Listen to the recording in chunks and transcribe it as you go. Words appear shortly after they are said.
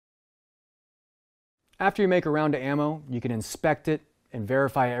After you make a round of ammo, you can inspect it and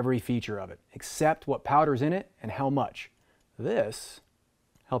verify every feature of it, except what powder's in it and how much. This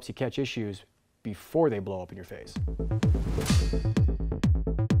helps you catch issues before they blow up in your face.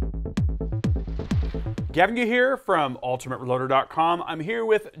 Gavin here from UltimateReloader.com. I'm here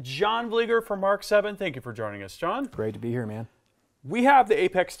with John Vleiger from Mark 7. Thank you for joining us, John. Great to be here, man. We have the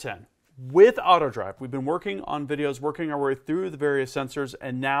Apex 10 with auto drive. We've been working on videos, working our way through the various sensors,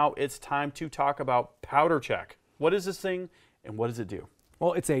 and now it's time to talk about PowderCheck. What is this thing and what does it do?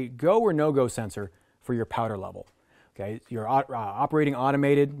 Well, it's a go or no-go sensor for your powder level. Okay, you're operating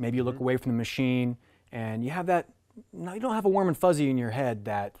automated. Maybe you look away from the machine and you have that. No, you don't have a warm and fuzzy in your head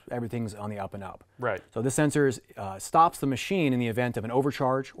that everything's on the up and up. Right. So this sensor stops the machine in the event of an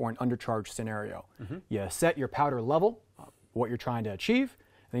overcharge or an undercharge scenario. You set your powder level, what you're trying to achieve,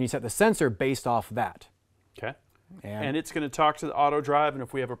 and then you set the sensor based off that. Okay. And it's going to talk to the auto drive, and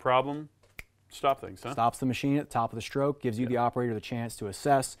if we have a problem, stop things, huh? Stops the machine at the top of the stroke, gives you the operator the chance to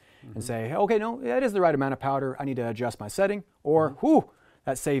assess and say, hey, okay, no, that is the right amount of powder. I need to adjust my setting. Or, whew,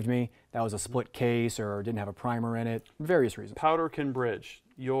 that saved me. That was a split case or didn't have a primer in it. Various reasons. Powder can bridge.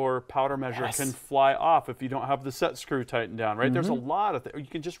 Your powder measure can fly off if you don't have the set screw tightened down, right? There's a lot of things.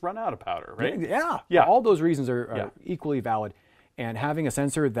 You can just run out of powder, right? Yeah. All those reasons are equally valid. And having a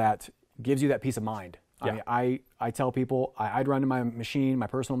sensor that gives you that peace of mind. I mean, I tell people I'd run to my machine, my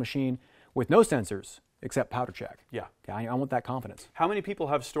personal machine, with no sensors except PowderCheck. Yeah. Okay, I want that confidence. How many people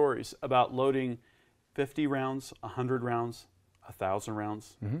have stories about loading 50 rounds, 100 rounds, 1,000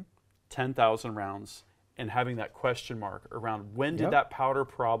 rounds, 10,000 rounds, and having that question mark around when did that powder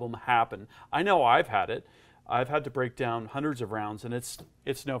problem happen? I know I've had it. I've had to break down hundreds of rounds, and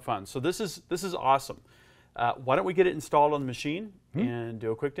it's no fun. So this is awesome. Why don't we get it installed on the machine and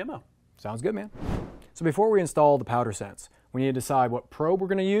do a quick demo? Sounds good, man. So before we install the powder sense, we need to decide what probe we're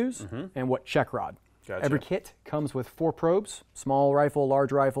going to use and what check rod. Gotcha. Every kit comes with 4 probes: small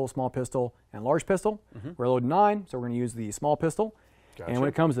rifle, small pistol, and large pistol. We're loading 9, so we're going to use the small pistol. Gotcha. And when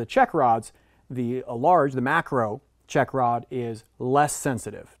it comes to the check rods, the macro check rod is less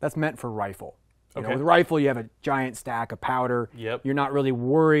sensitive. That's meant for rifle. You know, with rifle, you have a giant stack of powder. Yep. You're not really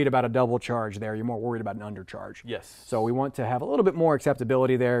worried about a double charge there. You're more worried about an undercharge. Yes. So we want to have a little bit more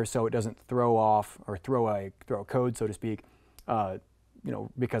acceptability there, so it doesn't throw off or throw a code, so to speak,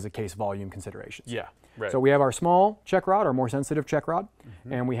 because of case volume considerations. Yeah. Right. So we have our small check rod, our more sensitive check rod,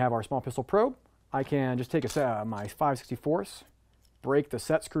 and we have our small pistol probe. I can just take my 5/64, break the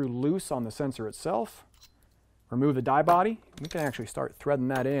set screw loose on the sensor itself, remove the die body. We can actually start threading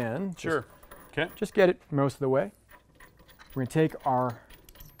that in. Sure. Okay. Just get it most of the way. We're going to take our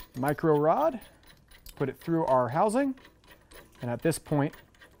micro rod, put it through our housing, and at this point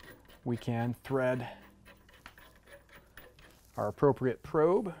we can thread our appropriate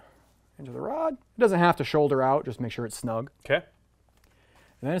probe into the rod. It doesn't have to shoulder out, just make sure it's snug. Okay.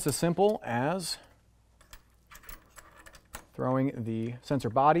 And then it's as simple as throwing the sensor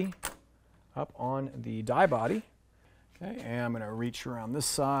body up on the die body. Okay, and I'm going to reach around this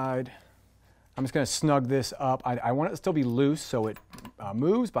side. I'm just going to snug this up. I want it to still be loose so it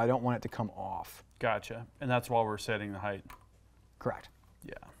moves, but I don't want it to come off. Gotcha. And that's while we're setting the height. Correct.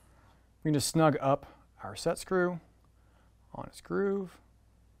 Yeah. We can just snug up our set screw on its groove.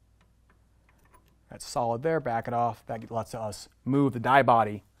 That's solid there. Back it off. That lets us move the die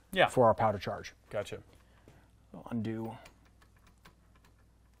body for our powder charge. Gotcha. We'll undo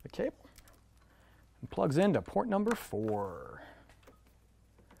the cable and plugs into port number 4.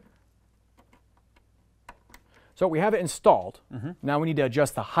 So we have it installed. Now we need to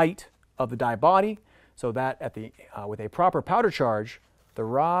adjust the height of the die body so that with a proper powder charge, the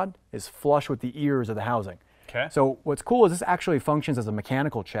rod is flush with the ears of the housing. Okay. So what's cool is this actually functions as a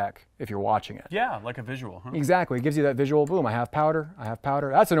mechanical check if you're watching it. Yeah, like a visual, huh? Exactly. It gives you that visual, boom, I have powder.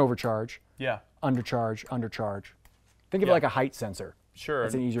 That's an overcharge. Yeah. Undercharge. Think of it like a height sensor. Sure.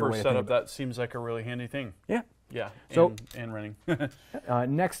 That's an easier way to setup, think of it. that seems like a really handy thing. Yeah. Yeah. So and running.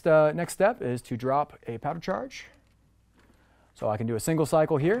 next step is to drop a powder charge. So I can do a single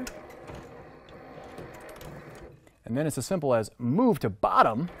cycle here. And then it's as simple as move to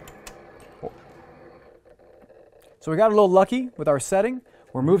bottom. So we got a little lucky with our setting.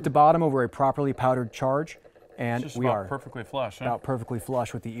 We're moved to bottom over a properly powdered charge, and we are perfectly flush. Huh? About perfectly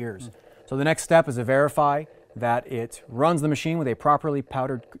flush with the ears. So the next step is to verify that it runs the machine with a properly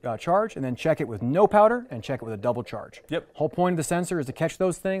powdered charge, and then check it with no powder and check it with a double charge. Yep. Whole point of the sensor is to catch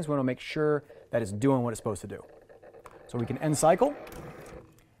those things. We want to make sure that it's doing what it's supposed to do. So we can end cycle,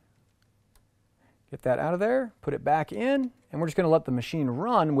 get that out of there, put it back in, and we're just going to let the machine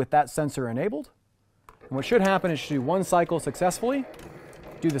run with that sensor enabled. And what should happen is do one cycle successfully,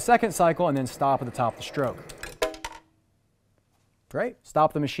 Do the second cycle and then stop at the top of the stroke. Great.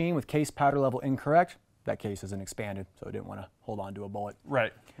 Stop the machine with case powder level incorrect. That case isn't expanded, so I didn't want to hold on to a bullet.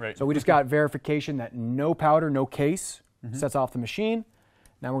 Right, right. So we just got verification that no powder, no case sets off the machine.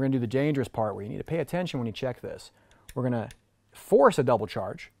 Now we're going to do the dangerous part where you need to pay attention when you check this. We're going to force a double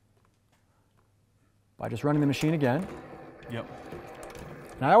charge by just running the machine again. Yep.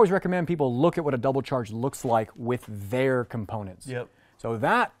 And I always recommend people look at what a double charge looks like with their components. Yep. So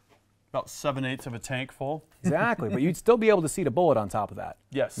that... About 7/8 of a tank full. Exactly, but you'd still be able to see the bullet on top of that.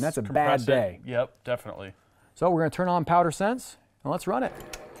 Yes. And that's a compress bad day. Yep, definitely. So we're going to turn on Powder Sense, and let's run it.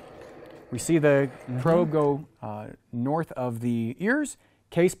 We see the probe go north of the ears,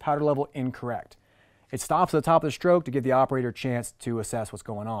 case powder level incorrect. It stops at the top of the stroke to give the operator a chance to assess what's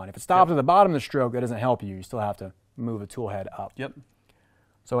going on. If it stops at the bottom of the stroke, that doesn't help you. You still have to move the tool head up. Yep.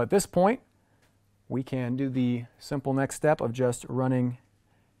 So at this point, we can do the simple next step of just running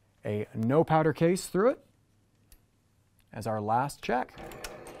a no powder case through it as our last check.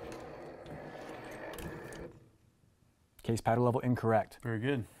 Case powder level incorrect. Very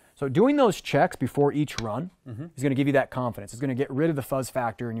good. So doing those checks before each run is going to give you that confidence. It's going to get rid of the fuzz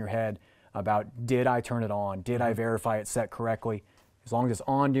factor in your head about, did I turn it on? Did I verify it set correctly? As long as it's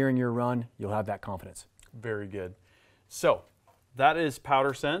on during your run, you'll have that confidence. Very good. So that is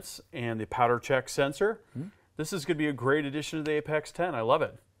Powder Sense and the PowderCheck Sensor. This is going to be a great addition to the Apex 10. I love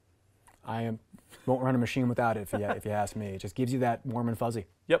it. Won't run a machine without it if you ask me. It just gives you that warm and fuzzy.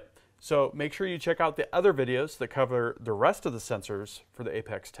 Yep. So make sure you check out the other videos that cover the rest of the sensors for the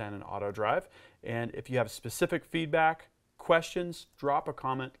Apex 10 and Auto Drive. And if you have specific feedback, questions, drop a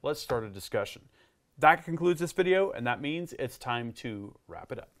comment. Let's start a discussion. That concludes this video, and that means it's time to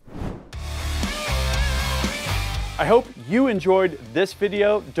wrap it up. I hope you enjoyed this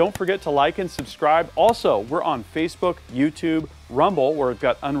video. Don't forget to like and subscribe. Also, we're on Facebook, YouTube, Rumble, where we've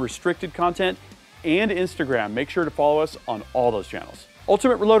got unrestricted content, and Instagram. Make sure to follow us on all those channels.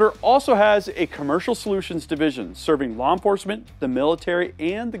 Ultimate Reloader also has a commercial solutions division serving law enforcement, the military,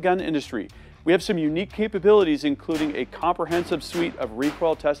 and the gun industry. We have some unique capabilities, including a comprehensive suite of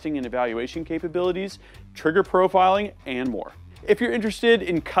recoil testing and evaluation capabilities, trigger profiling, and more. If you're interested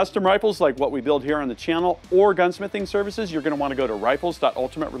in custom rifles like what we build here on the channel or gunsmithing services, you're going to want to go to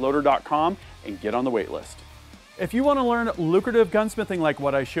rifles.ultimatereloader.com and get on the wait list. If you want to learn lucrative gunsmithing like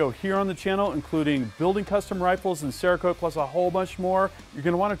what I show here on the channel, including building custom rifles and Cerakote plus a whole bunch more, you're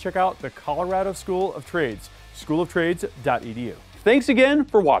going to want to check out the Colorado School of Trades, schooloftrades.edu. Thanks again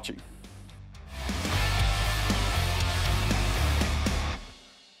for watching.